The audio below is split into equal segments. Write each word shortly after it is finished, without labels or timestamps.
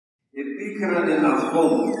πίκρανε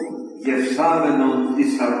αυτόν γευσάμενον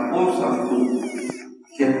της αρπός αυτού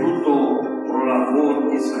και τούτο προλαβών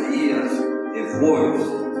Ισαΐας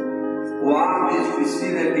ευόησε. Ο άδης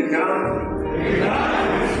φυσίν επικράτει,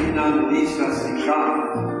 συναντήσα σιγά,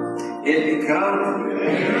 επικράτει,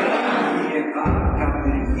 και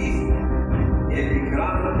κατηργήθη,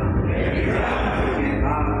 επικράτει, και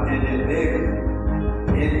ενεδέχει,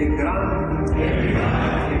 επικράτει, και ενεκρό.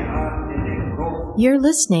 You're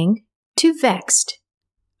listening to Vexed,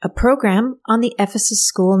 a program on the Ephesus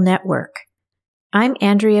School Network. I'm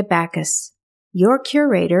Andrea Backus, your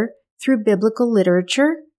curator through biblical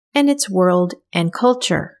literature and its world and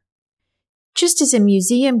culture. Just as a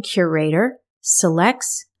museum curator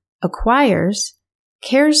selects, acquires,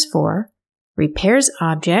 cares for, repairs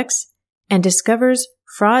objects, and discovers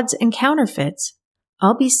frauds and counterfeits,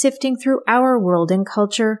 I'll be sifting through our world and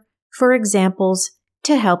culture for examples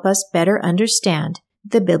to help us better understand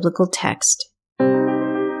the biblical text.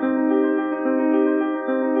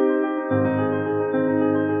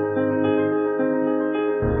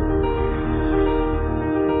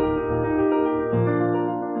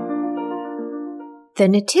 The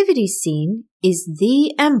nativity scene is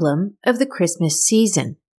the emblem of the Christmas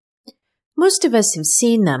season. Most of us have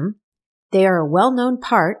seen them. They are a well-known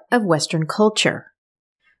part of Western culture.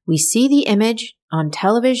 We see the image on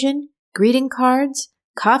television, greeting cards,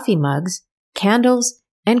 coffee mugs, candles,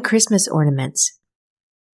 and Christmas ornaments.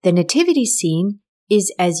 The nativity scene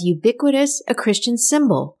is as ubiquitous a Christian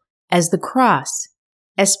symbol as the cross,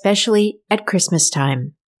 especially at Christmas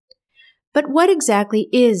time. But what exactly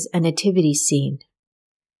is a nativity scene?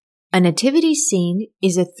 A nativity scene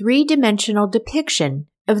is a three-dimensional depiction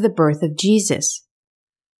of the birth of Jesus.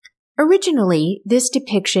 Originally, this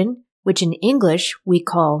depiction, which in English we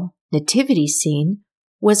call nativity scene,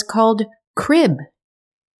 was called crib.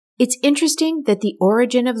 It's interesting that the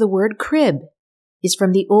origin of the word crib is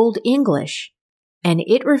from the Old English, and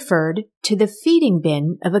it referred to the feeding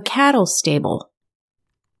bin of a cattle stable.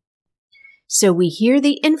 So we hear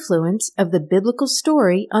the influence of the biblical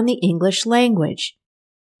story on the English language.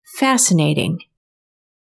 Fascinating.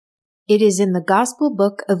 It is in the Gospel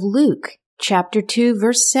book of Luke, chapter 2,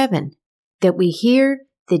 verse 7, that we hear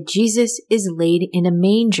that Jesus is laid in a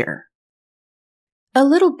manger. A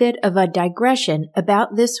little bit of a digression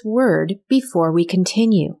about this word before we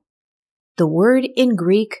continue. The word in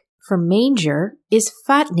Greek for manger is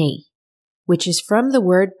phatni, which is from the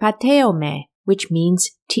word pateome, which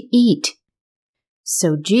means to eat.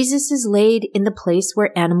 So Jesus is laid in the place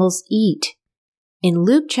where animals eat. In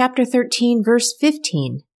Luke chapter 13, verse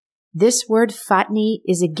 15, this word phatni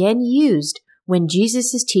is again used when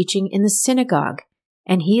Jesus is teaching in the synagogue,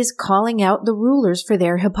 and he is calling out the rulers for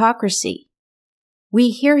their hypocrisy.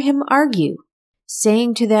 We hear him argue,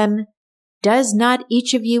 saying to them, "Does not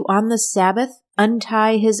each of you on the Sabbath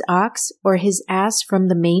untie his ox or his ass from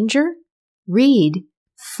the manger? Read,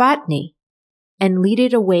 phatni, and lead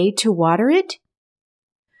it away to water it?"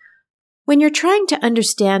 When you're trying to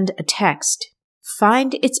understand a text,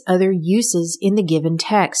 find its other uses in the given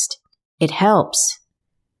text. It helps.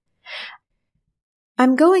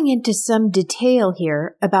 I'm going into some detail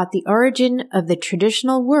here about the origin of the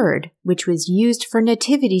traditional word which was used for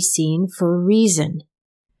nativity scene for a reason.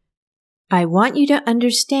 I want you to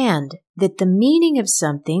understand that the meaning of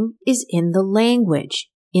something is in the language,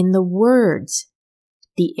 in the words.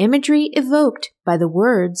 The imagery evoked by the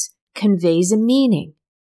words conveys a meaning,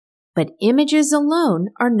 but images alone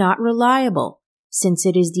are not reliable, since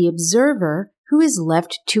it is the observer who is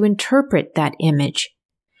left to interpret that image.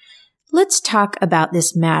 Let's talk about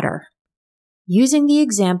this matter. Using the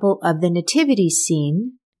example of the nativity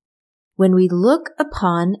scene, when we look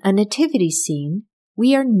upon a nativity scene,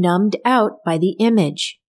 we are numbed out by the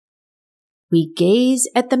image. We gaze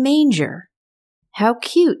at the manger. How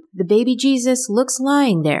cute the baby Jesus looks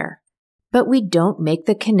lying there, but we don't make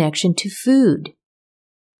the connection to food.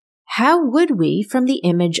 How would we from the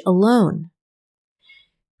image alone?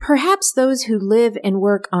 Perhaps those who live and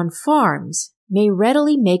work on farms may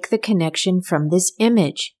readily make the connection from this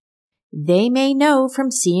image. They may know from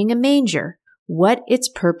seeing a manger what its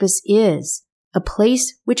purpose is, a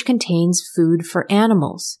place which contains food for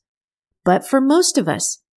animals. But for most of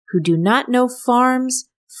us who do not know farms,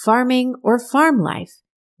 farming, or farm life,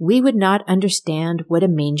 we would not understand what a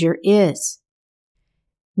manger is.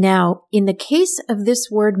 Now, in the case of this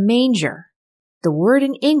word manger, the word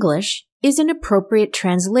in English is an appropriate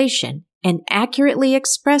translation and accurately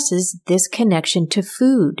expresses this connection to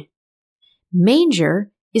food.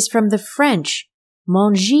 Manger is from the French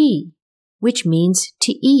manger, which means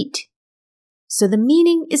to eat. So the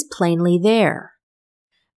meaning is plainly there.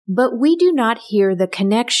 But we do not hear the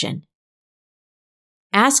connection,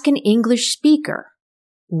 Ask an English speaker,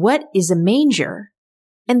 "What is a manger?"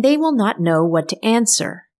 and they will not know what to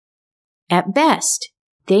answer. At best,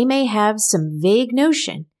 they may have some vague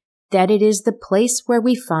notion that it is the place where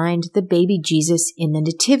we find the baby Jesus in the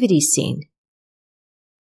nativity scene.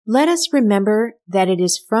 Let us remember that it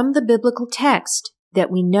is from the biblical text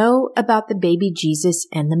that we know about the baby Jesus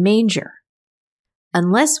and the manger.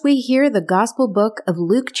 Unless we hear the Gospel book of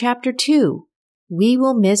Luke chapter 2, we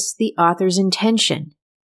will miss the author's intention.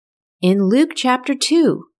 In Luke chapter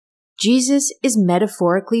 2, Jesus is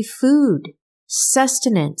metaphorically food,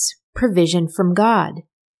 sustenance, provision from God.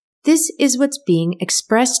 This is what's being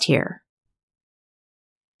expressed here.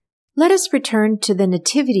 Let us return to the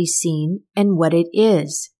nativity scene and what it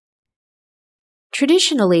is.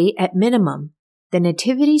 Traditionally, at minimum, the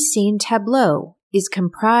nativity scene tableau is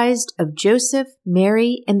comprised of Joseph,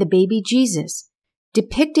 Mary, and the baby Jesus,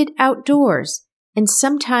 depicted outdoors and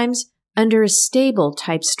sometimes under a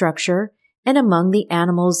stable-type structure and among the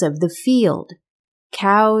animals of the field,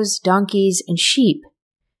 cows, donkeys, and sheep.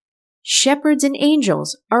 Shepherds and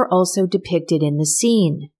angels are also depicted in the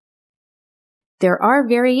scene. There are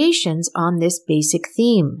variations on this basic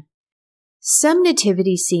theme. Some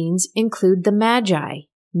nativity scenes include the Magi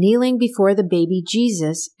kneeling before the baby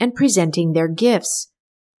Jesus and presenting their gifts,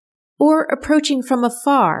 or approaching from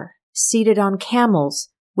afar, seated on camels,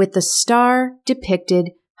 with the star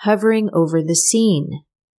depicted hovering over the scene.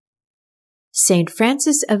 Saint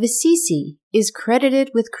Francis of Assisi is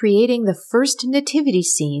credited with creating the first nativity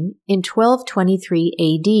scene in 1223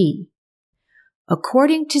 AD.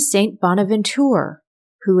 According to Saint Bonaventure,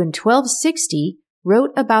 who in 1260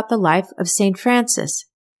 wrote about the life of Saint Francis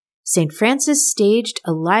staged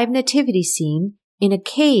a live nativity scene in a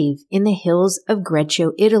cave in the hills of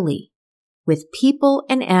Greccio, Italy, with people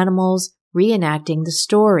and animals reenacting the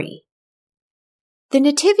story. The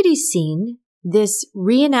nativity scene, this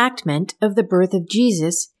reenactment of the birth of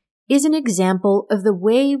Jesus, is an example of the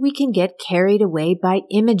way we can get carried away by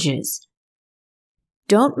images.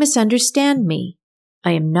 Don't misunderstand me.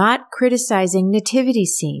 I am not criticizing nativity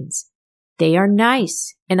scenes. They are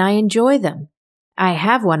nice, and I enjoy them. I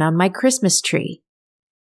have one on my Christmas tree.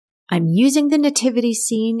 I'm using the nativity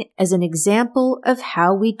scene as an example of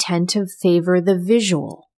how we tend to favor the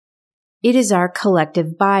visual. It is our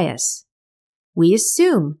collective bias. We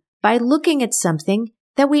assume, by looking at something,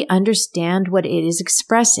 that we understand what it is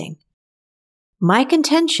expressing. My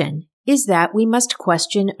contention is that we must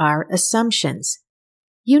question our assumptions.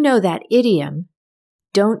 You know that idiom,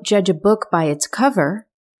 "Don't judge a book by its cover."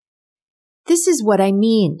 This is what I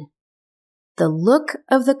mean. The look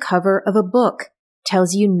of the cover of a book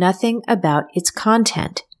tells you nothing about its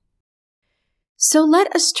content. So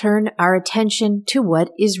let us turn our attention to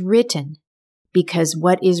what is written, because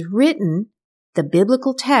what is written, the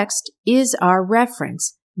biblical text, is our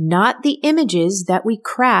reference, not the images that we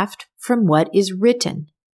craft from what is written.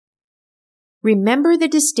 Remember the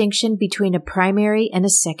distinction between a primary and a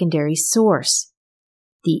secondary source.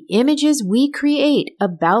 The images we create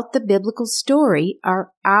about the biblical story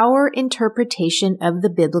are our interpretation of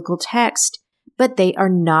the biblical text, but they are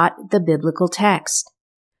not the biblical text.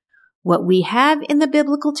 What we have in the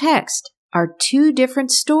biblical text are two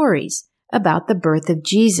different stories about the birth of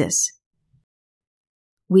Jesus.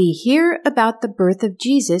 We hear about the birth of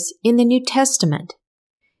Jesus in the New Testament.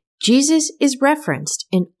 Jesus is referenced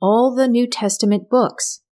in all the New Testament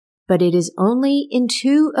books, but it is only in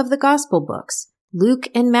two of the Gospel books, Luke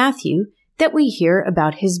and Matthew, that we hear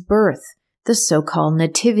about his birth, the so-called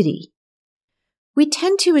Nativity. We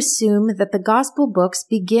tend to assume that the Gospel books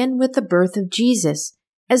begin with the birth of Jesus,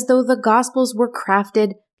 as though the Gospels were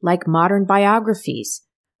crafted like modern biographies,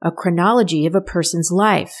 a chronology of a person's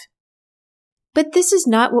life. But this is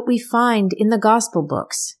not what we find in the Gospel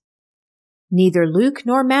books. Neither Luke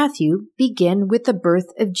nor Matthew begin with the birth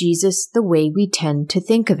of Jesus the way we tend to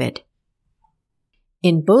think of it.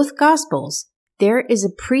 In both Gospels, there is a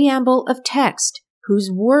preamble of text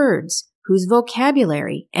whose words, whose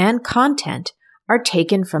vocabulary, and content are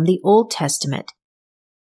taken from the Old Testament.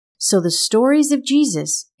 So the stories of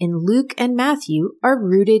Jesus in Luke and Matthew are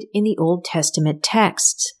rooted in the Old Testament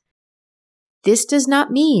texts. This does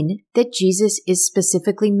not mean that Jesus is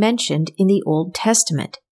specifically mentioned in the Old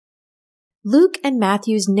Testament. Luke and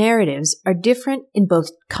Matthew's narratives are different in both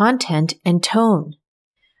content and tone.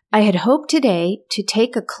 I had hoped today to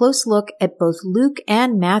take a close look at both Luke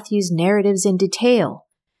and Matthew's narratives in detail,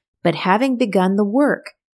 but having begun the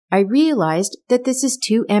work, I realized that this is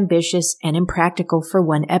too ambitious and impractical for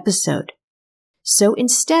one episode. So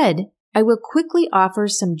instead, I will quickly offer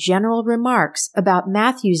some general remarks about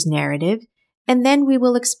Matthew's narrative, and then we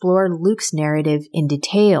will explore Luke's narrative in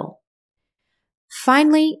detail.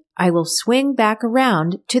 Finally, I will swing back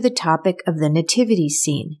around to the topic of the nativity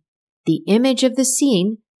scene, the image of the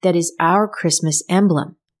scene that is our Christmas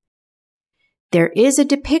emblem. There is a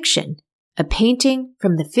depiction, a painting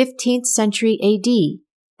from the 15th century AD,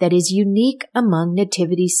 that is unique among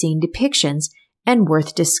nativity scene depictions and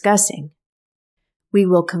worth discussing. We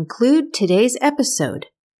will conclude today's episode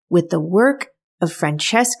with the work of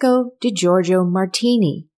Francesco di Giorgio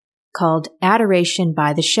Martini, called Adoration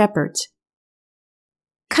by the Shepherds.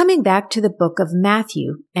 Coming back to the book of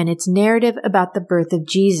Matthew and its narrative about the birth of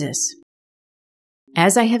Jesus.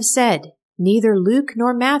 As I have said, neither Luke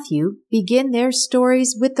nor Matthew begin their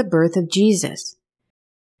stories with the birth of Jesus.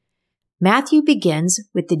 Matthew begins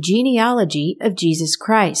with the genealogy of Jesus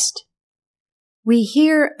Christ. We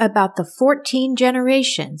hear about the 14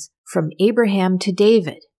 generations from Abraham to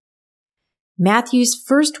David. Matthew's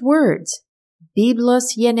first words,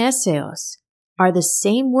 Biblos Geneseos, are the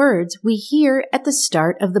same words we hear at the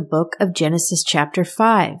start of the book of Genesis chapter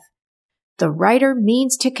 5. The writer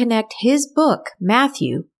means to connect his book,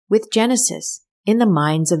 Matthew, with Genesis in the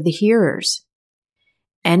minds of the hearers.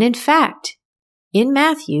 And in fact, in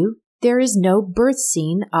Matthew, there is no birth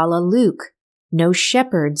scene a la Luke, no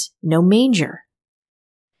shepherds, no manger.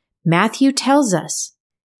 Matthew tells us,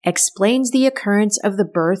 explains the occurrence of the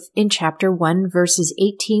birth in chapter 1 verses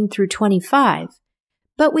 18 through 25,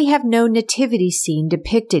 but we have no nativity scene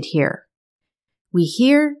depicted here. We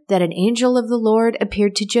hear that an angel of the Lord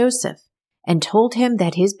appeared to Joseph and told him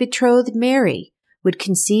that his betrothed Mary would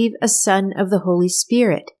conceive a son of the Holy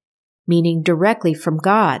Spirit, meaning directly from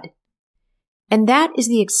God. And that is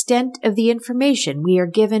the extent of the information we are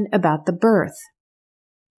given about the birth.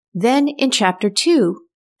 Then in chapter 2,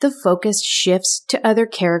 the focus shifts to other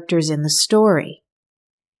characters in the story.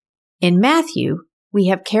 In Matthew, we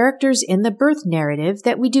have characters in the birth narrative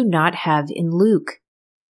that we do not have in Luke.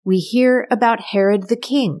 We hear about Herod the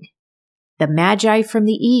king, the Magi from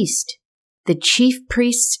the east, the chief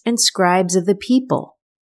priests and scribes of the people,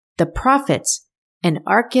 the prophets, and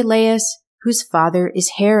Archelaus, whose father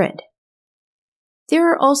is Herod. There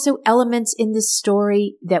are also elements in this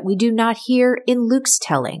story that we do not hear in Luke's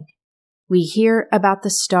telling. We hear about the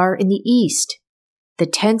star in the east, the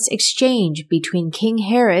tense exchange between King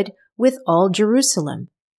Herod with all Jerusalem,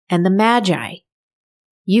 and the Magi.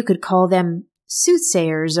 You could call them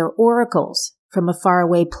soothsayers or oracles from a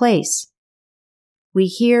faraway place. We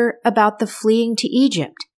hear about the fleeing to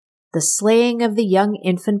Egypt, the slaying of the young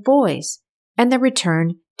infant boys, and the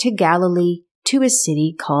return to Galilee to a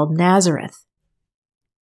city called Nazareth.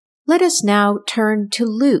 Let us now turn to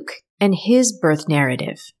Luke and his birth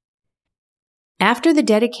narrative. After the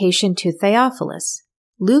dedication to Theophilus,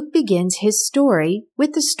 Luke begins his story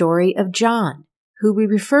with the story of John, who we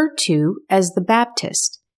refer to as the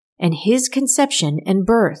Baptist, and his conception and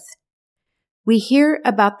birth. We hear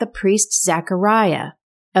about the priest Zechariah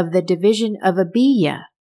of the division of Abijah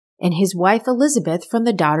and his wife Elizabeth from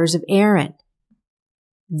the daughters of Aaron.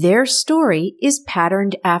 Their story is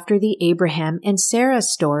patterned after the Abraham and Sarah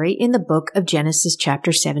story in the book of Genesis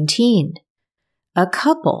chapter 17. A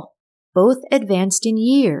couple, both advanced in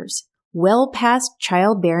years, well past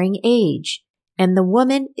childbearing age, and the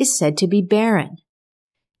woman is said to be barren.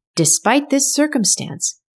 Despite this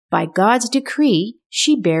circumstance, by God's decree,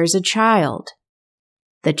 she bears a child.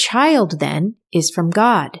 The child, then, is from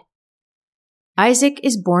God. Isaac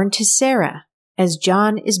is born to Sarah, as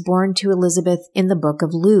John is born to Elizabeth in the book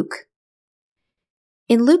of Luke.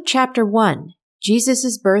 In Luke chapter 1,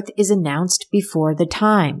 Jesus' birth is announced before the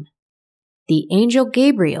time. The angel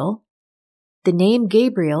Gabriel, the name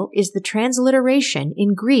Gabriel is the transliteration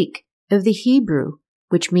in Greek of the Hebrew,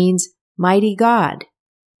 which means mighty God.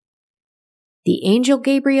 The angel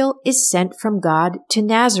Gabriel is sent from God to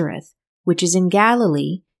Nazareth, which is in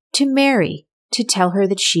Galilee, to Mary to tell her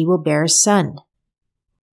that she will bear a son.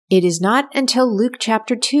 It is not until Luke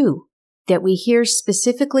chapter 2 that we hear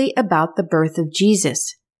specifically about the birth of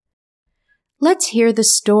Jesus. Let's hear the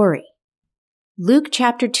story. Luke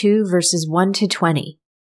chapter 2 verses 1 to 20.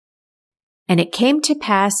 And it came to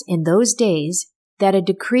pass in those days that a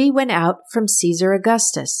decree went out from Caesar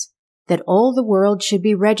Augustus that all the world should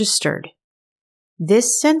be registered.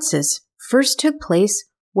 This census first took place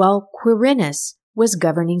while Quirinius was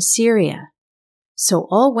governing Syria. So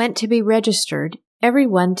all went to be registered, every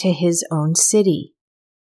one to his own city.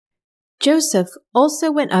 Joseph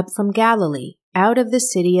also went up from Galilee, out of the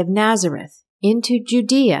city of Nazareth, into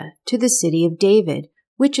Judea to the city of David,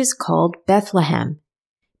 which is called Bethlehem,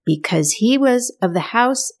 because he was of the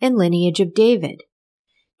house and lineage of David,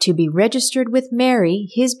 to be registered with Mary,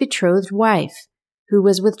 his betrothed wife, who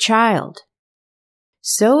was with child.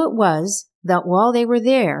 So it was, that while they were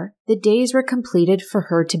there, the days were completed for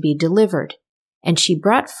her to be delivered. And she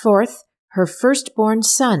brought forth her firstborn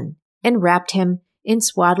son, and wrapped him in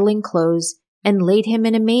swaddling clothes, and laid him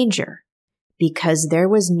in a manger, because there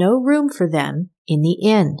was no room for them in the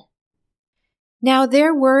inn. Now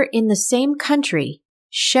there were in the same country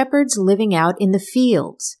shepherds living out in the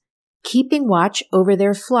fields, keeping watch over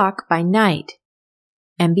their flock by night.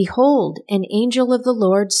 And behold, an angel of the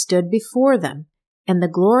Lord stood before them, and the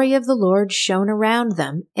glory of the Lord shone around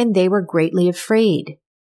them, and they were greatly afraid.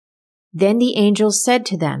 Then the angel said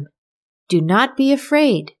to them, "Do not be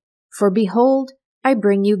afraid, for behold, I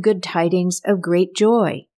bring you good tidings of great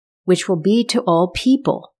joy, which will be to all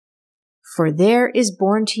people. For there is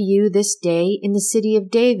born to you this day in the city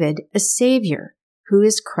of David a Savior, who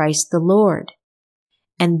is Christ the Lord.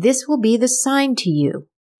 And this will be the sign to you.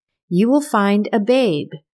 You will find a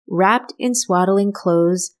babe wrapped in swaddling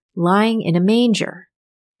clothes, lying in a manger."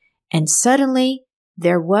 And suddenly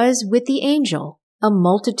there was with the angel a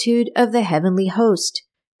multitude of the heavenly host,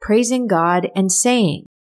 praising God and saying,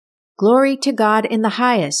 "Glory to God in the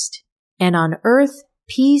highest, and on earth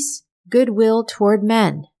peace, goodwill toward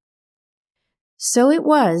men." So it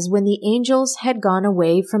was when the angels had gone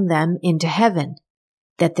away from them into heaven,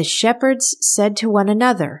 that the shepherds said to one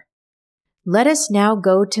another, "Let us now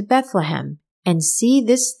go to Bethlehem, and see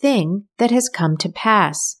this thing that has come to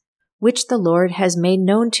pass, which the Lord has made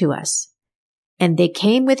known to us." And they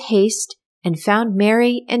came with haste, and found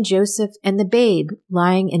Mary and Joseph and the babe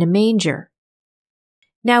lying in a manger.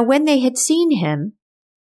 Now when they had seen him,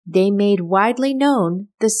 they made widely known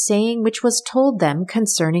the saying which was told them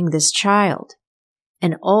concerning this child.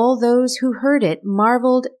 And all those who heard it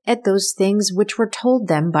marveled at those things which were told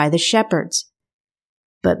them by the shepherds.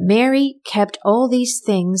 But Mary kept all these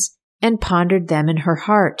things and pondered them in her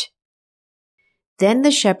heart. Then the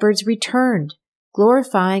shepherds returned,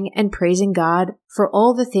 glorifying and praising God for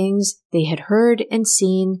all the things they had heard and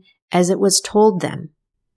seen as it was told them.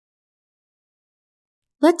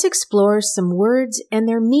 Let's explore some words and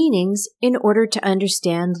their meanings in order to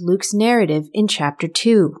understand Luke's narrative in chapter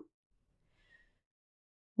 2.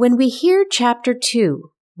 When we hear chapter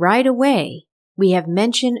 2, right away, we have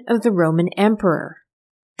mention of the Roman emperor,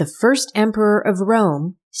 the first emperor of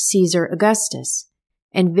Rome, Caesar Augustus,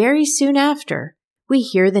 and very soon after, we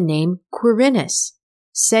hear the name Quirinius,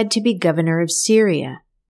 said to be governor of Syria.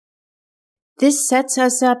 This sets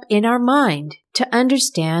us up in our mind to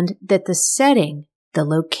understand that the setting, the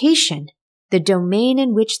location, the domain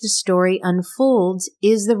in which the story unfolds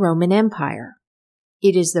is the Roman Empire.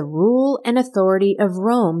 It is the rule and authority of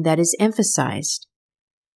Rome that is emphasized.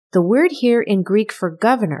 The word here in Greek for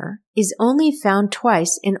governor is only found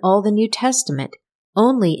twice in all the New Testament,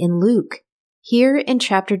 only in Luke, here in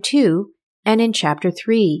chapter 2 and in chapter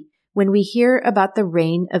 3, when we hear about the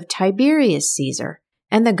reign of Tiberius Caesar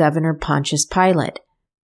and the governor Pontius Pilate.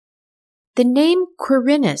 The name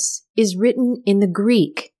Quirinius is written in the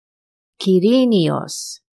Greek,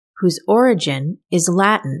 Quirinios, whose origin is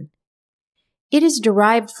Latin. It is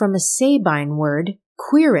derived from a Sabine word,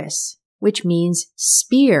 quirus, which means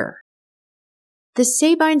spear. The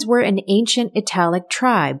Sabines were an ancient Italic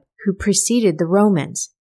tribe who preceded the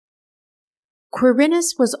Romans.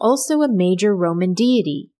 Quirinius was also a major Roman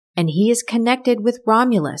deity, and he is connected with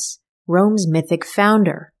Romulus, Rome's mythic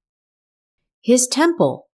founder. His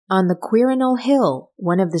temple on the Quirinal Hill,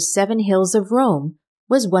 one of the 7 hills of Rome,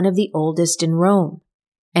 was one of the oldest in Rome,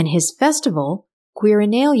 and his festival,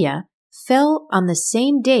 Quirinalia, fell on the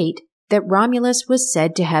same date that Romulus was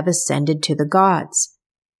said to have ascended to the gods.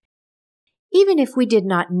 Even if we did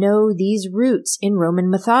not know these roots in Roman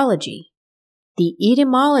mythology, the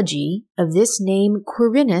etymology of this name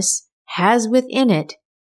Quirinius has within it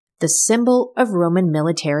the symbol of Roman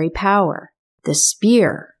military power, the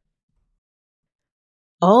spear.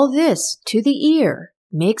 All this, to the ear,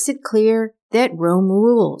 makes it clear that Rome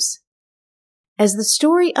rules. As the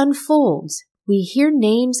story unfolds, we hear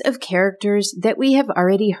names of characters that we have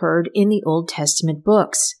already heard in the Old Testament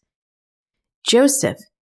books: Joseph,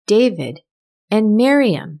 David, and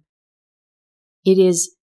Miriam. It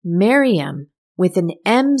is Miriam with an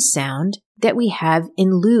M sound that we have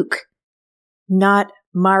in Luke, not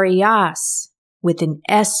Marias with an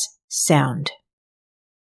S sound.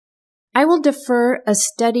 I will defer a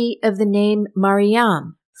study of the name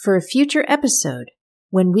Mariam for a future episode,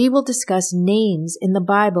 when we will discuss names in the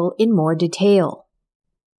Bible in more detail.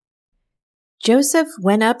 Joseph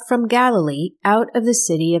went up from Galilee out of the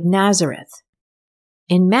city of Nazareth.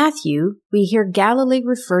 In Matthew, we hear Galilee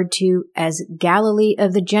referred to as Galilee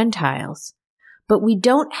of the Gentiles, but we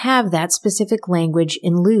don't have that specific language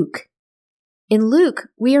in Luke. In Luke,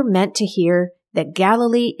 we are meant to hear that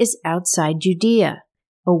Galilee is outside Judea,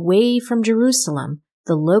 away from Jerusalem,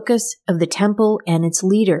 the locus of the temple and its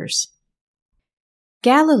leaders.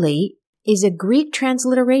 Galilee is a Greek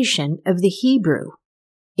transliteration of the Hebrew.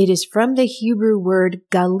 It is from the Hebrew word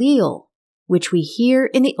Galil, which we hear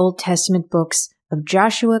in the Old Testament books of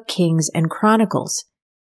Joshua, Kings, and Chronicles.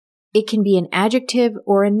 It can be an adjective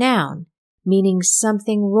or a noun, meaning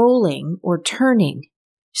something rolling or turning,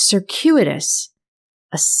 circuitous,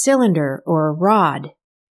 a cylinder or a rod.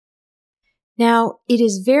 Now, it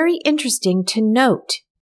is very interesting to note.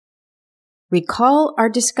 Recall our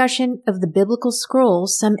discussion of the biblical scroll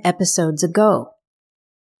some episodes ago.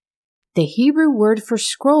 The Hebrew word for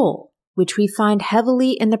scroll, which we find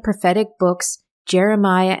heavily in the prophetic books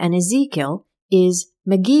Jeremiah and Ezekiel, is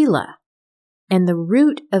Megillah, and the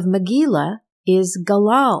root of Megillah is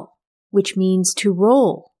galal, which means to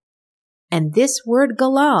roll. And this word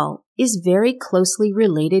galal is very closely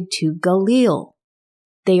related to Galil.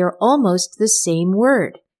 They are almost the same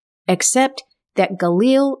word, except that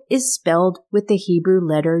Galil is spelled with the Hebrew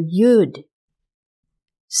letter Yud.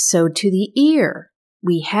 So to the ear,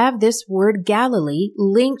 we have this word Galilee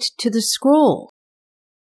linked to the scroll.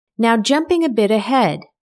 Now jumping a bit ahead,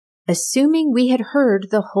 assuming we had heard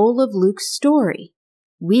the whole of Luke's story,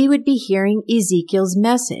 we would be hearing Ezekiel's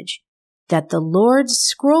message that the Lord's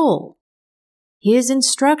scroll, his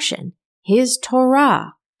instruction, his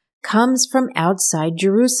Torah, comes from outside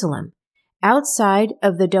Jerusalem, outside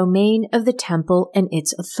of the domain of the temple and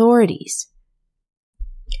its authorities.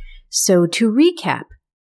 So to recap,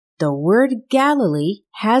 the word Galilee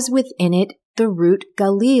has within it the root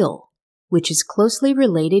Galil, which is closely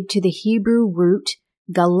related to the Hebrew root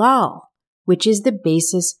Galal, which is the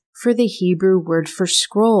basis for the Hebrew word for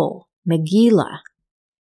scroll, Megillah.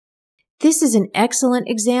 This is an excellent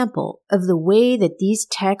example of the way that these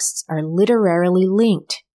texts are literarily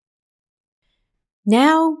linked.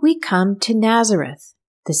 Now we come to Nazareth,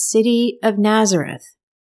 the city of Nazareth.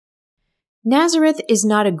 Nazareth is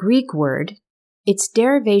not a Greek word. Its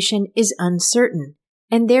derivation is uncertain,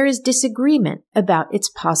 and there is disagreement about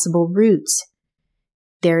its possible roots.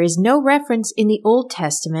 There is no reference in the Old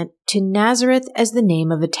Testament to Nazareth as the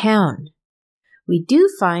name of a town. We do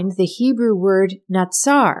find the Hebrew word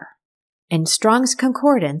Natsar, and Strong's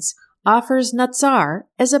Concordance offers Natsar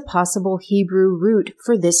as a possible Hebrew root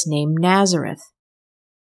for this name Nazareth.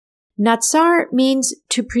 Natsar means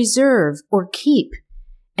to preserve or keep,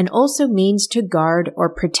 and also means to guard or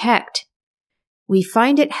protect. We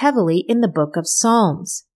find it heavily in the book of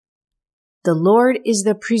Psalms. The Lord is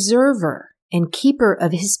the preserver and keeper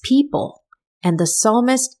of his people, and the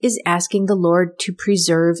psalmist is asking the Lord to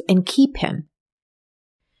preserve and keep him.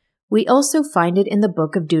 We also find it in the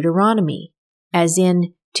book of Deuteronomy, as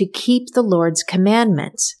in to keep the Lord's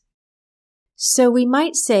commandments. So we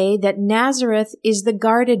might say that Nazareth is the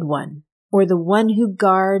guarded one, or the one who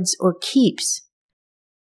guards or keeps.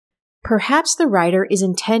 Perhaps the writer is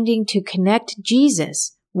intending to connect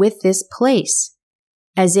Jesus with this place,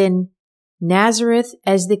 as in Nazareth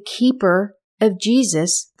as the keeper of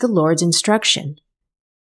Jesus, the Lord's instruction.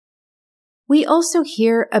 We also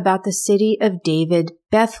hear about the city of David,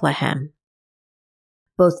 Bethlehem.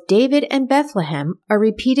 Both David and Bethlehem are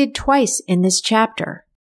repeated twice in this chapter.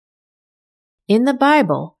 In the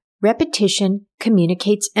Bible, repetition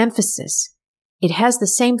communicates emphasis. It has the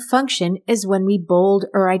same function as when we bold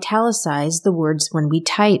or italicize the words when we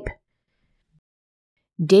type.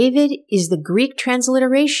 David is the Greek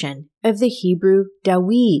transliteration of the Hebrew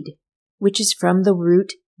Dawid, which is from the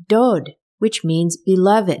root dod, which means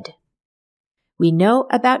beloved. We know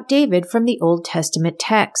about David from the Old Testament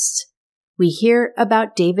texts. We hear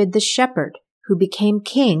about David the shepherd, who became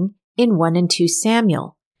king in 1 and 2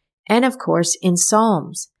 Samuel, and of course in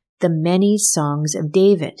Psalms, the many songs of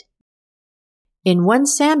David. In 1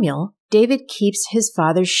 Samuel, David keeps his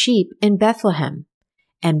father's sheep in Bethlehem,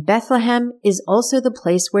 and Bethlehem is also the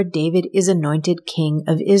place where David is anointed king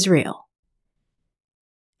of Israel.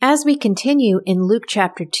 As we continue in Luke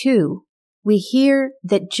chapter 2, we hear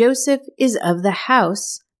that Joseph is of the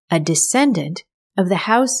house, a descendant of the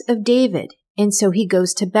house of David, and so he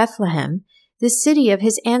goes to Bethlehem, the city of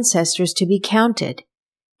his ancestors, to be counted,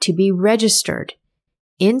 to be registered,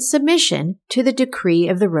 in submission to the decree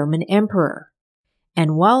of the Roman emperor.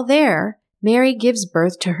 And while there, Mary gives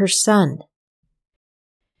birth to her son.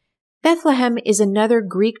 Bethlehem is another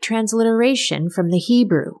Greek transliteration from the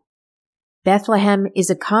Hebrew. Bethlehem is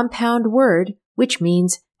a compound word which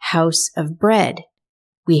means house of bread.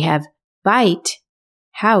 We have bait,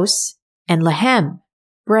 house, and lehem,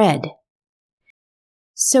 bread.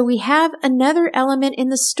 So we have another element in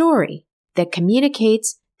the story that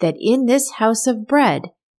communicates that in this house of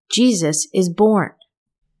bread, Jesus is born.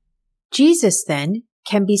 Jesus, then,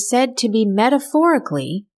 can be said to be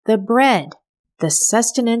metaphorically the bread, the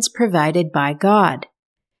sustenance provided by God.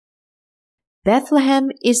 Bethlehem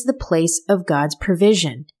is the place of God's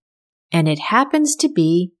provision, and it happens to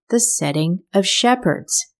be the setting of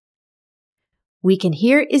shepherds. We can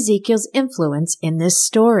hear Ezekiel's influence in this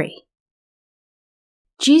story.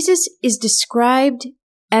 Jesus is described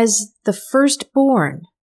as the firstborn,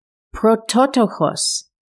 prototokos.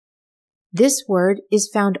 This word is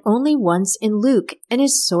found only once in Luke and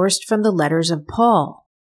is sourced from the letters of Paul.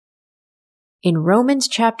 In Romans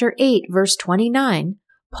chapter 8, verse 29,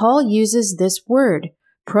 Paul uses this word,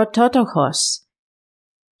 prototokos.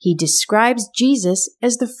 He describes Jesus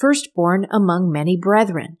as the firstborn among many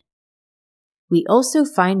brethren. We also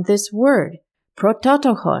find this word,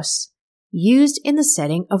 prototokos, used in the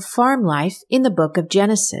setting of farm life in the book of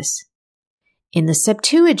Genesis. In the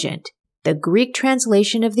Septuagint, the Greek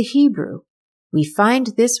translation of the Hebrew, we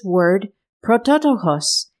find this word,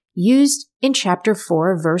 prototokos, used in chapter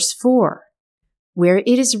 4, verse 4, where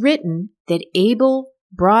it is written that Abel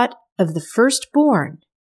brought of the firstborn,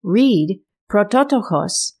 read,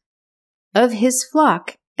 prototokos, of his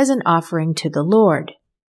flock as an offering to the Lord.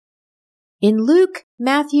 In Luke,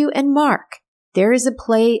 Matthew, and Mark, there is a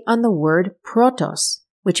play on the word protos,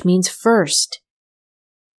 which means first.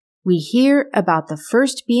 We hear about the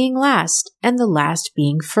first being last and the last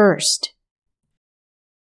being first.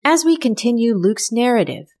 As we continue Luke's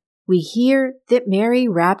narrative, we hear that Mary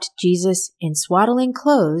wrapped Jesus in swaddling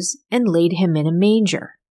clothes and laid him in a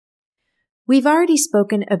manger. We've already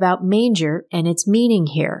spoken about manger and its meaning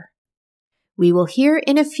here. We will hear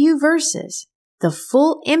in a few verses the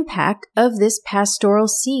full impact of this pastoral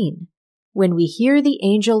scene when we hear the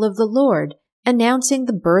angel of the Lord announcing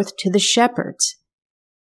the birth to the shepherds.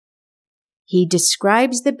 He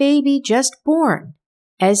describes the baby just born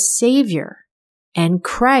as Savior and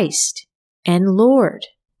Christ and Lord.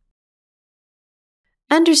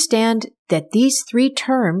 Understand that these three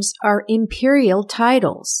terms are imperial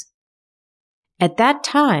titles. At that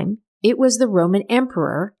time, it was the Roman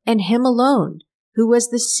emperor and him alone who was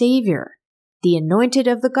the Savior, the anointed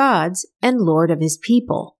of the gods and Lord of his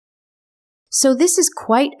people. So this is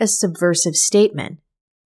quite a subversive statement.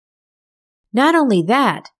 Not only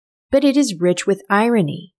that, but it is rich with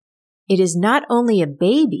irony. It is not only a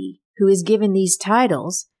baby who is given these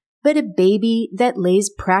titles, but a baby that lays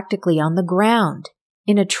practically on the ground,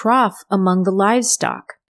 in a trough among the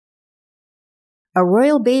livestock. A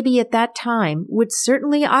royal baby at that time would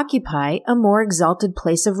certainly occupy a more exalted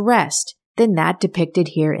place of rest than that depicted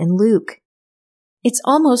here in Luke. It's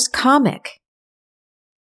almost comic.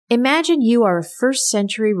 Imagine you are a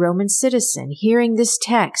first-century Roman citizen hearing this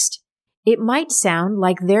text. It might sound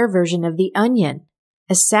like their version of The Onion,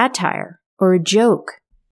 a satire, or a joke.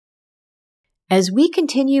 As we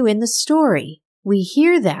continue in the story, we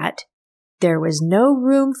hear that there was no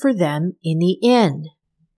room for them in the inn.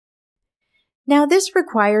 Now this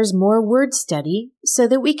requires more word study so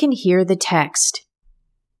that we can hear the text.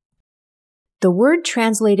 The word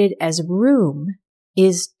translated as room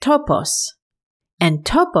is topos, and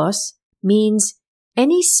topos means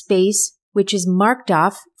any space which is marked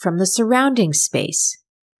off from the surrounding space,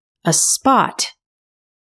 a spot.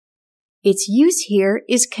 Its use here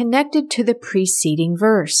is connected to the preceding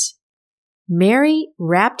verse. Mary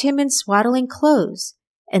wrapped him in swaddling clothes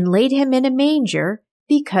and laid him in a manger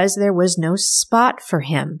because there was no spot for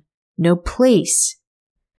him, no place.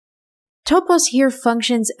 Topos here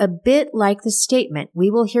functions a bit like the statement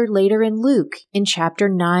we will hear later in Luke in chapter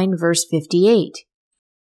 9, verse 58.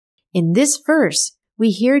 In this verse, we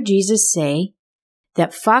hear Jesus say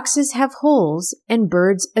that foxes have holes and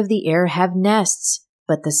birds of the air have nests,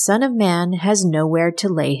 but the Son of Man has nowhere to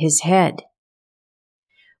lay his head.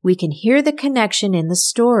 We can hear the connection in the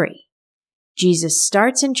story. Jesus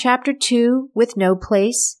starts in chapter 2 with no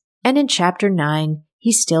place, and in chapter 9,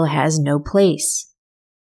 he still has no place.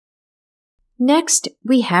 Next,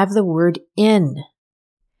 we have the word inn.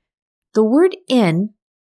 The word inn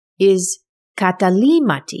is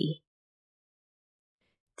katalimati.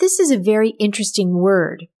 This is a very interesting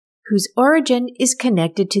word, whose origin is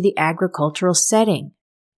connected to the agricultural setting,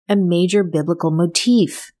 a major biblical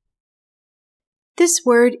motif. This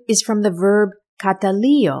word is from the verb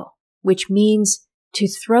katalio, which means to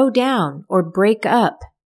throw down or break up.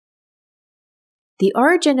 The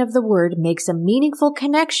origin of the word makes a meaningful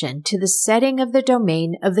connection to the setting of the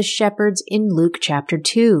domain of the shepherds in Luke chapter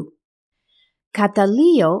 2.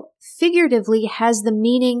 Katalio figuratively has the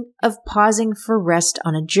meaning of pausing for rest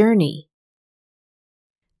on a journey.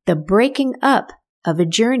 The breaking up of a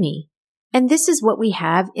journey, and this is what we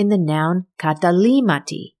have in the noun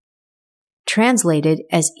katalimati, translated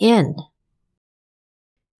as in.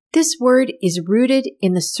 This word is rooted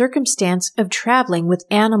in the circumstance of traveling with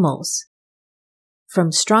animals.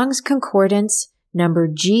 From Strong's Concordance, number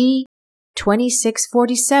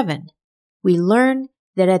G2647, we learn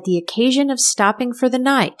that at the occasion of stopping for the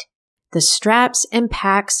night, the straps and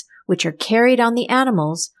packs which are carried on the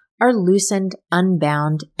animals are loosened,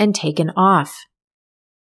 unbound, and taken off.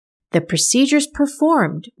 The procedures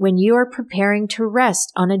performed when you are preparing to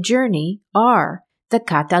rest on a journey are the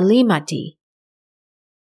katalimati.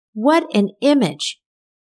 What an image!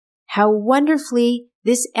 How wonderfully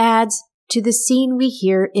this adds to the scene we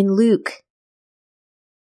hear in Luke.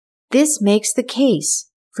 This makes the case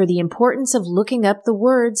for the importance of looking up the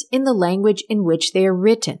words in the language in which they are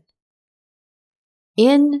written.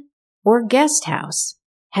 Inn or guest house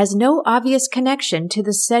has no obvious connection to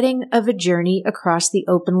the setting of a journey across the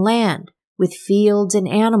open land with fields and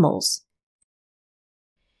animals.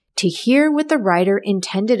 To hear what the writer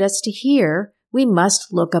intended us to hear, we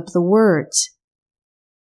must look up the words.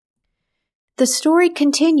 The story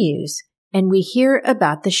continues, and we hear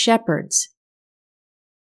about the shepherds.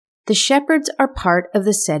 The shepherds are part of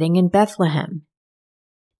the setting in Bethlehem.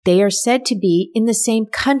 They are said to be in the same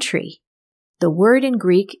country. The word in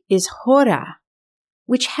Greek is hora,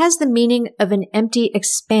 which has the meaning of an empty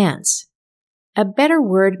expanse. A better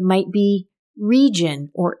word might be region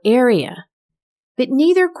or area, but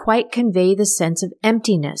neither quite convey the sense of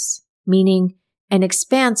emptiness, meaning an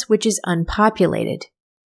expanse which is unpopulated.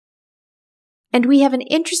 And we have an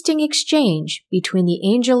interesting exchange between the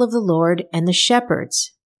angel of the Lord and the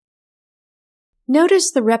shepherds.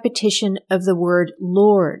 Notice the repetition of the word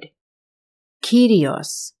Lord,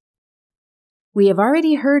 Kyrios. We have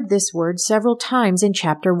already heard this word several times in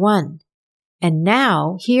chapter 1, and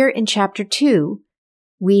now, here in chapter 2,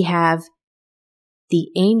 we have the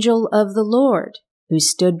angel of the Lord who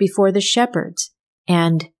stood before the shepherds,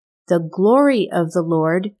 and the glory of the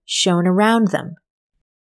Lord shone around them.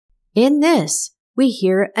 In this, we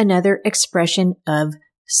hear another expression of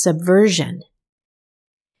subversion.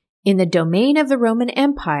 In the domain of the Roman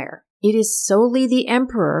Empire, it is solely the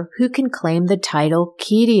emperor who can claim the title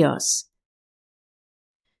Kyrios.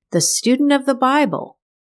 The student of the Bible,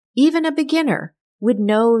 even a beginner, would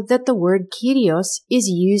know that the word Kyrios is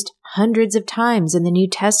used hundreds of times in the New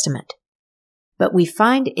Testament, but we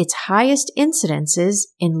find its highest incidences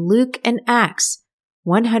in Luke and Acts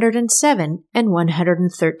 107 and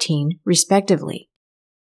 113, respectively.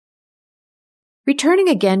 Returning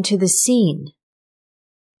again to the scene,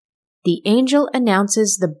 the angel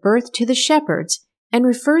announces the birth to the shepherds and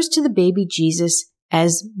refers to the baby Jesus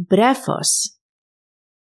as brephos.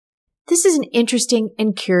 This is an interesting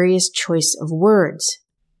and curious choice of words.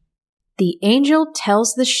 The angel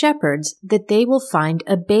tells the shepherds that they will find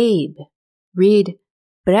a babe, read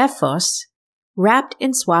brephos, wrapped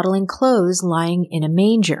in swaddling clothes lying in a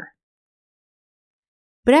manger.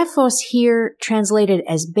 Brephos here, translated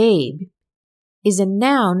as babe, is a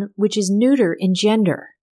noun which is neuter in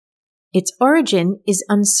gender. Its origin is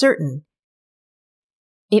uncertain.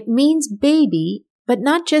 It means baby, but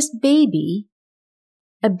not just baby,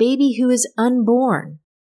 a baby who is unborn,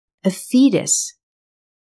 a fetus.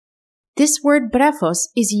 This word brephos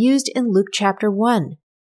is used in Luke chapter 1,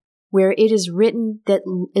 where it is written that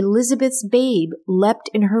Elizabeth's babe leapt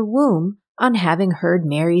in her womb on having heard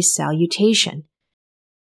Mary's salutation.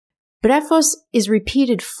 Brephos is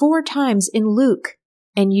repeated 4 times in Luke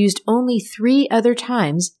and used only 3 other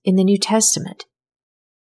times in the New Testament.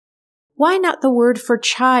 Why not the word for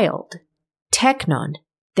child, teknon,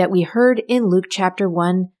 that we heard in Luke chapter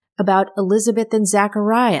 1 about Elizabeth and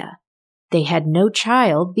Zechariah? They had no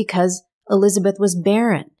child because Elizabeth was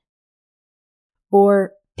barren.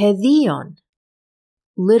 Or pedion,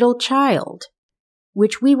 little child,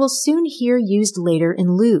 which we will soon hear used later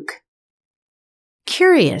in Luke.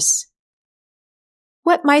 Curious.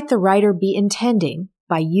 What might the writer be intending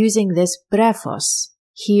by using this brephos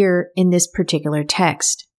here in this particular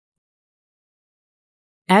text?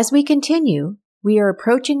 As we continue, we are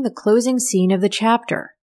approaching the closing scene of the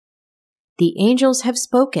chapter. The angels have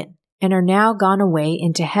spoken and are now gone away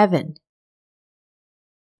into heaven.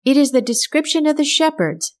 It is the description of the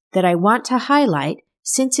shepherds that I want to highlight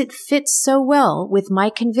since it fits so well with my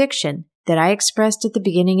conviction that I expressed at the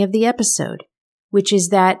beginning of the episode, which is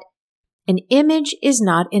that an image is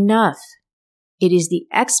not enough. It is the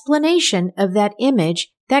explanation of that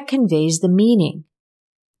image that conveys the meaning.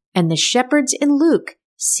 And the shepherds in Luke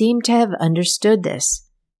seem to have understood this.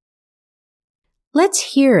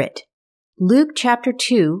 Let's hear it. Luke chapter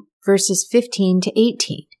 2, verses 15 to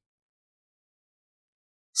 18.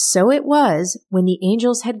 So it was, when the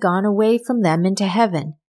angels had gone away from them into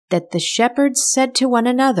heaven, that the shepherds said to one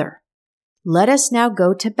another, "Let us now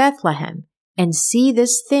go to Bethlehem and see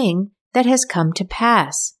this thing that has come to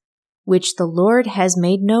pass, which the Lord has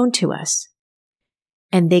made known to us."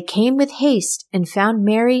 And they came with haste and found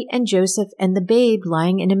Mary and Joseph and the babe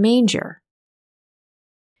lying in a manger.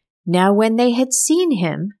 Now when they had seen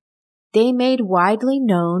him, they made widely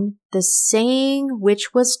known the saying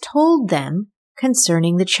which was told them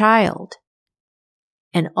concerning the child.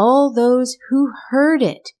 And all those who heard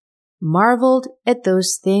it marveled at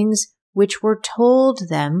those things which were told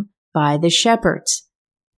them by the shepherds.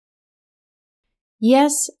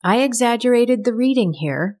 Yes, I exaggerated the reading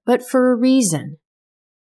here, but for a reason.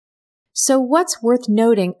 So what's worth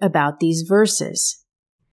noting about these verses?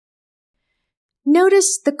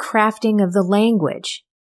 Notice the crafting of the language.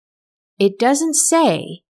 It doesn't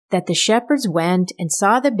say that the shepherds went and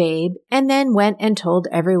saw the babe and then went and told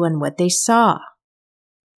everyone what they saw.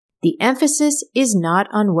 The emphasis is not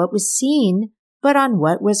on what was seen, but on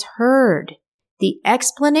what was heard, the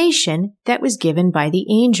explanation that was given by the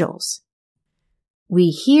angels. We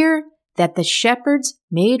hear that the shepherds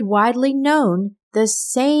made widely known the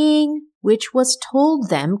saying which was told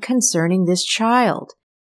them concerning this child,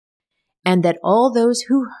 and that all those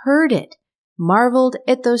who heard it marveled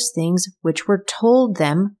at those things which were told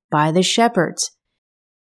them by the shepherds.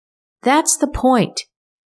 That's the point.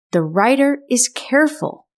 The writer is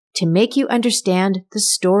careful to make you understand the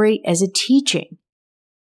story as a teaching.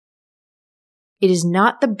 It is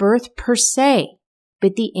not the birth per se,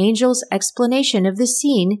 but the angel's explanation of the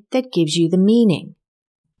scene that gives you the meaning.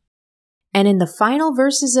 And in the final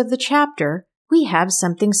verses of the chapter, we have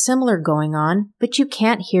something similar going on, but you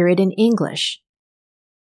can't hear it in English.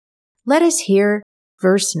 Let us hear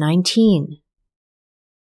verse 19.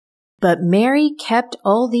 But Mary kept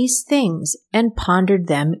all these things and pondered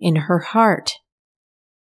them in her heart.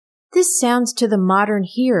 This sounds to the modern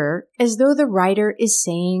hearer as though the writer is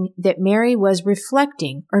saying that Mary was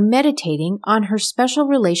reflecting or meditating on her special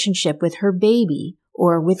relationship with her baby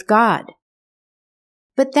or with God.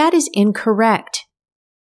 But that is incorrect.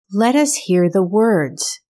 Let us hear the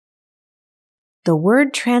words. The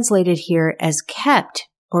word translated here as kept,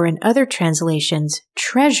 or in other translations,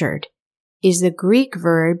 treasured, is the Greek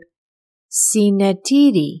verb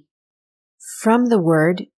synetiri, from the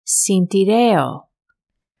word syntireo,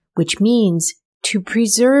 which means to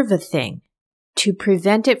preserve a thing, to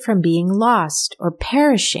prevent it from being lost or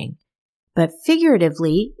perishing, but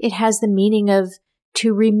figuratively it has the meaning of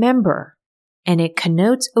to remember, and it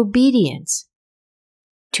connotes obedience,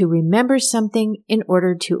 to remember something in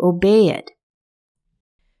order to obey it.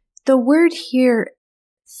 The word here,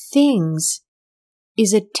 things,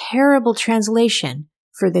 is a terrible translation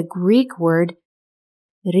for the Greek word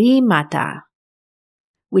rhemata,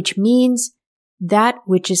 which means that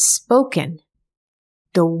which is spoken,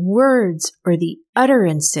 the words or the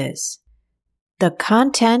utterances, the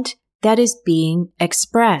content that is being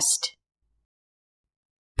expressed.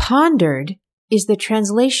 Pondered is the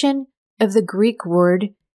translation of the Greek word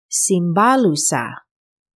symbalusa,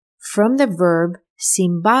 from the verb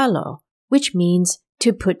symbalo, which means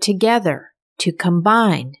to put together, to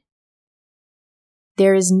combine.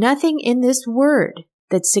 There is nothing in this word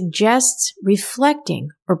that suggests reflecting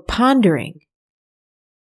or pondering.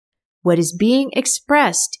 What is being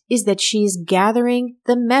expressed is that she is gathering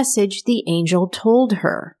the message the angel told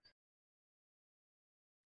her.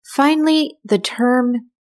 Finally, the term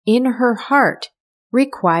in her heart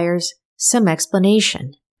requires some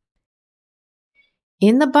explanation.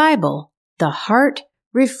 In the Bible, the heart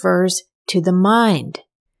refers to the mind,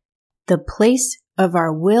 the place of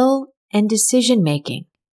our will and decision-making.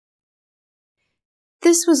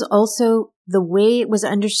 This was also the way it was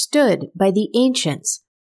understood by the ancients,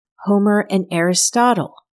 Homer and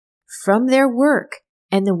Aristotle, from their work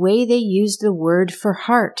and the way they used the word for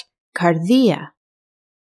heart, kardia.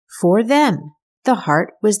 For them, the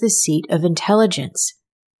heart was the seat of intelligence.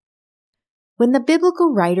 When the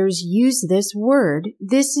biblical writers use this word,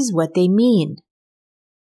 this is what they mean.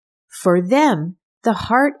 For them, the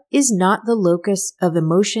heart is not the locus of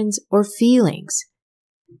emotions or feelings.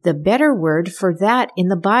 The better word for that in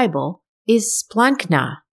the Bible is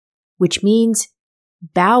splanchna, which means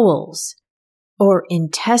bowels or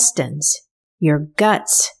intestines, your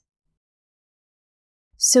guts.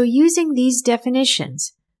 So using these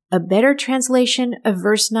definitions, a better translation of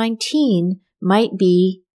verse 19 might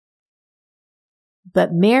be,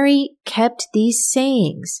 but Mary kept these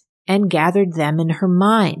sayings and gathered them in her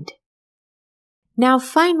mind. Now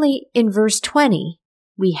finally, in verse 20,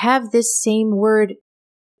 we have this same word,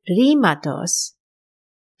 rhematos,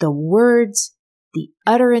 the words, the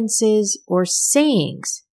utterances or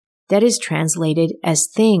sayings that is translated as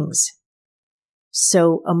things.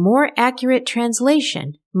 So a more accurate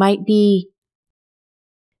translation might be,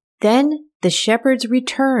 "Then the shepherds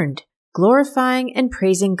returned, glorifying and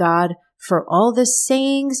praising God for all the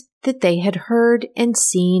sayings that they had heard and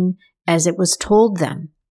seen as it was told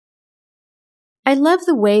them." I love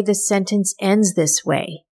the way the sentence ends this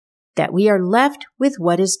way, that we are left with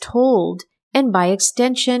what is told and by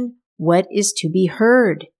extension, what is to be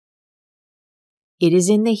heard. It is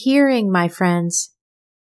in the hearing, my friends.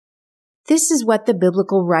 This is what the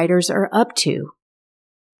biblical writers are up to.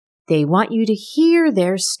 They want you to hear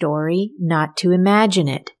their story, not to imagine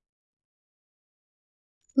it.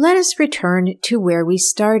 Let us return to where we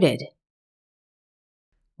started.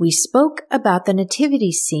 We spoke about the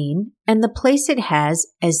nativity scene and the place it has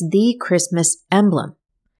as the Christmas emblem.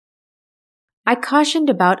 I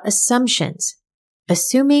cautioned about assumptions,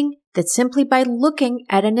 assuming that simply by looking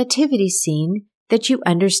at a nativity scene that you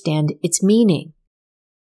understand its meaning.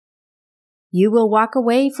 You will walk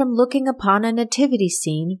away from looking upon a nativity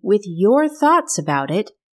scene with your thoughts about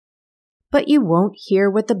it, but you won't hear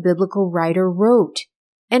what the biblical writer wrote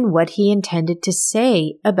and what he intended to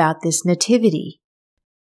say about this nativity.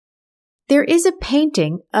 There is a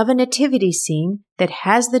painting of a nativity scene that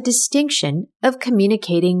has the distinction of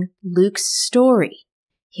communicating Luke's story,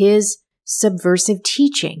 his subversive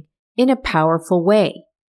teaching, in a powerful way.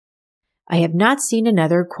 I have not seen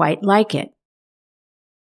another quite like it.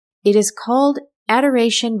 It is called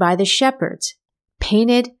Adoration by the Shepherds,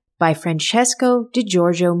 painted by Francesco di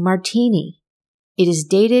Giorgio Martini. It is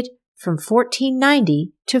dated from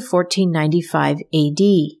 1490 to 1495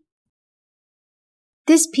 AD.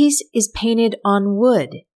 This piece is painted on wood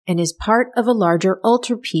and is part of a larger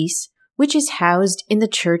altarpiece which is housed in the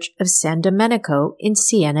Church of San Domenico in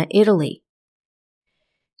Siena, Italy.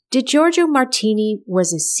 Di Giorgio Martini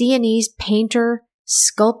was a Sienese painter,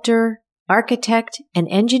 sculptor, architect, and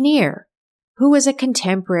engineer who was a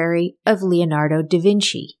contemporary of Leonardo da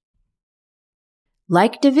Vinci.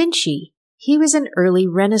 Like da Vinci, he was an early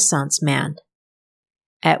Renaissance man.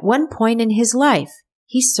 At one point in his life,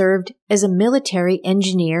 he served as a military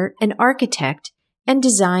engineer and architect and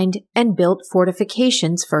designed and built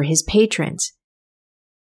fortifications for his patrons.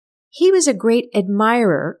 He was a great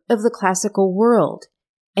admirer of the classical world,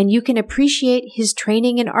 and you can appreciate his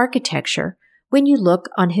training in architecture when you look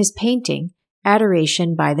on his painting,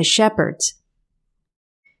 Adoration by the Shepherds.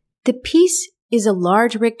 The piece is a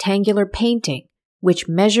large rectangular painting which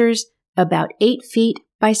measures about 8 feet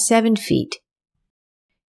by 7 feet.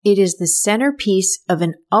 It is the centerpiece of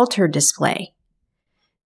an altar display.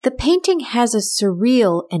 The painting has a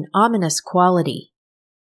surreal and ominous quality.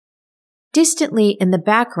 Distantly in the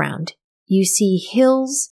background, you see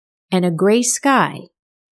hills and a gray sky,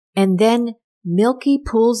 and then milky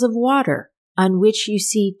pools of water on which you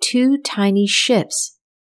see 2 tiny ships.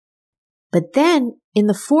 But then, in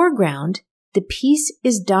the foreground, the piece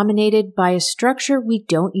is dominated by a structure we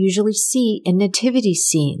don't usually see in nativity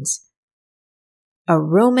scenes. A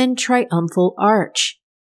Roman triumphal arch,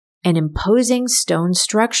 an imposing stone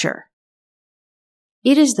structure.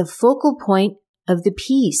 It is the focal point of the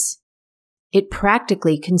piece. It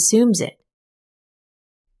practically consumes it.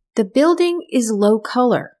 The building is low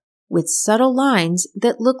color, with subtle lines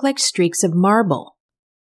that look like streaks of marble.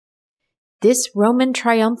 This Roman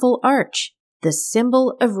triumphal arch, the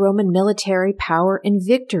symbol of Roman military power and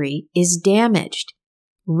victory, is damaged,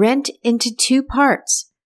 rent into 2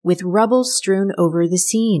 parts, with rubble strewn over the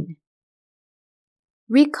scene.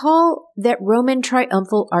 Recall that Roman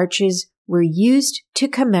triumphal arches were used to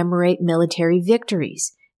commemorate military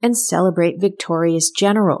victories and celebrate victorious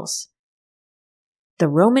generals. The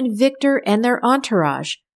Roman victor and their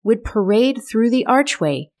entourage would parade through the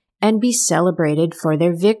archway and be celebrated for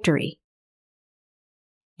their victory.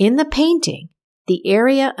 In the painting, the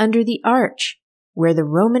area under the arch, where the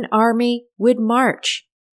Roman army would march,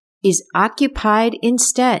 is occupied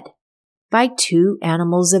instead by 2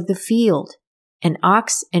 animals of the field, an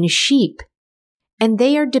ox and a sheep, and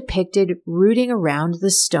they are depicted rooting around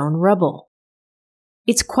the stone rubble.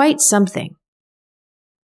 It's quite something.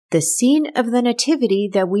 The scene of the Nativity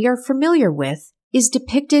that we are familiar with is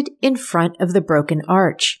depicted in front of the broken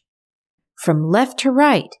arch. From left to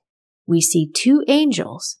right, we see 2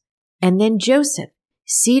 angels, and then Joseph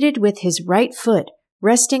seated with his right foot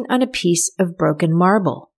resting on a piece of broken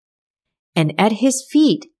marble. And at his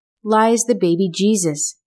feet lies the baby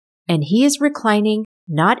Jesus, and he is reclining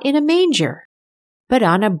not in a manger, but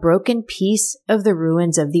on a broken piece of the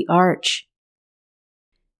ruins of the arch.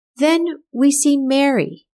 Then we see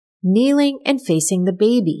Mary kneeling and facing the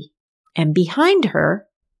baby, and behind her,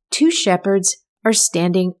 2 shepherds are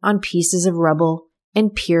standing on pieces of rubble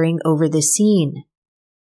and peering over the scene.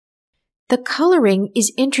 The coloring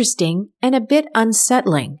is interesting and a bit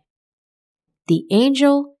unsettling. The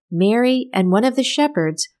angel, Mary, and one of the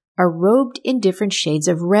shepherds are robed in different shades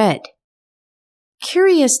of red.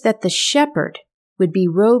 Curious that the shepherd would be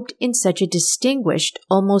robed in such a distinguished,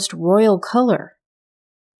 almost royal color.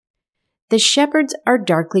 The shepherds are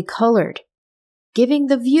darkly colored, giving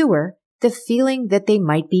the viewer the feeling that they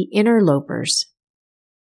might be interlopers.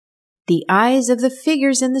 The eyes of the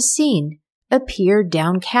figures in the scene appear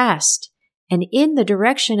downcast and in the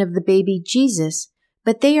direction of the baby Jesus,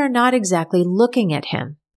 but they are not exactly looking at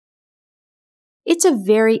him. It's a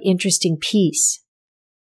very interesting piece.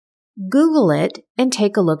 Google it and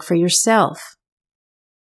take a look for yourself.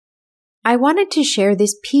 I wanted to share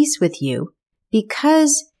this piece with you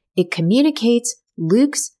because it communicates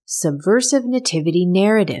Luke's subversive nativity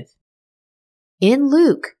narrative. In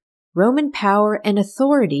Luke, Roman power and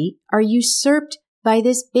authority are usurped by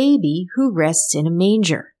this baby who rests in a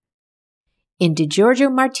manger. In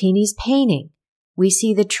DiGiorgio Martini's painting, we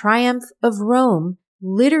see the triumph of Rome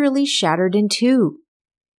literally shattered in two.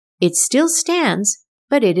 It still stands,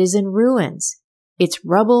 but it is in ruins, its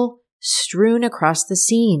rubble strewn across the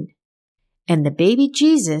scene. And the baby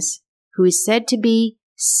Jesus, who is said to be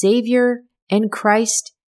Savior and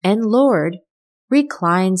Christ and Lord,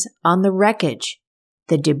 reclines on the wreckage,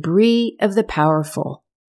 the debris of the powerful.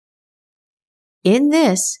 In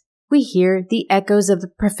this, we hear the echoes of the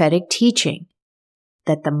prophetic teaching,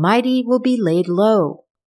 that the mighty will be laid low,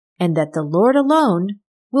 and that the Lord alone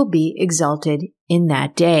will be exalted in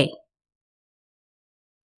that day.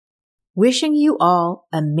 Wishing you all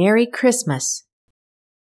a Merry Christmas.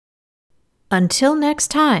 Until next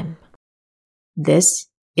time, this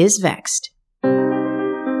is Vexed.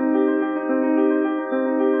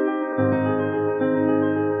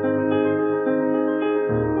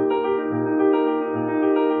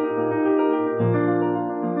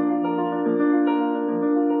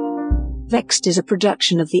 Vexed is a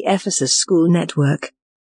production of the Ephesus School Network.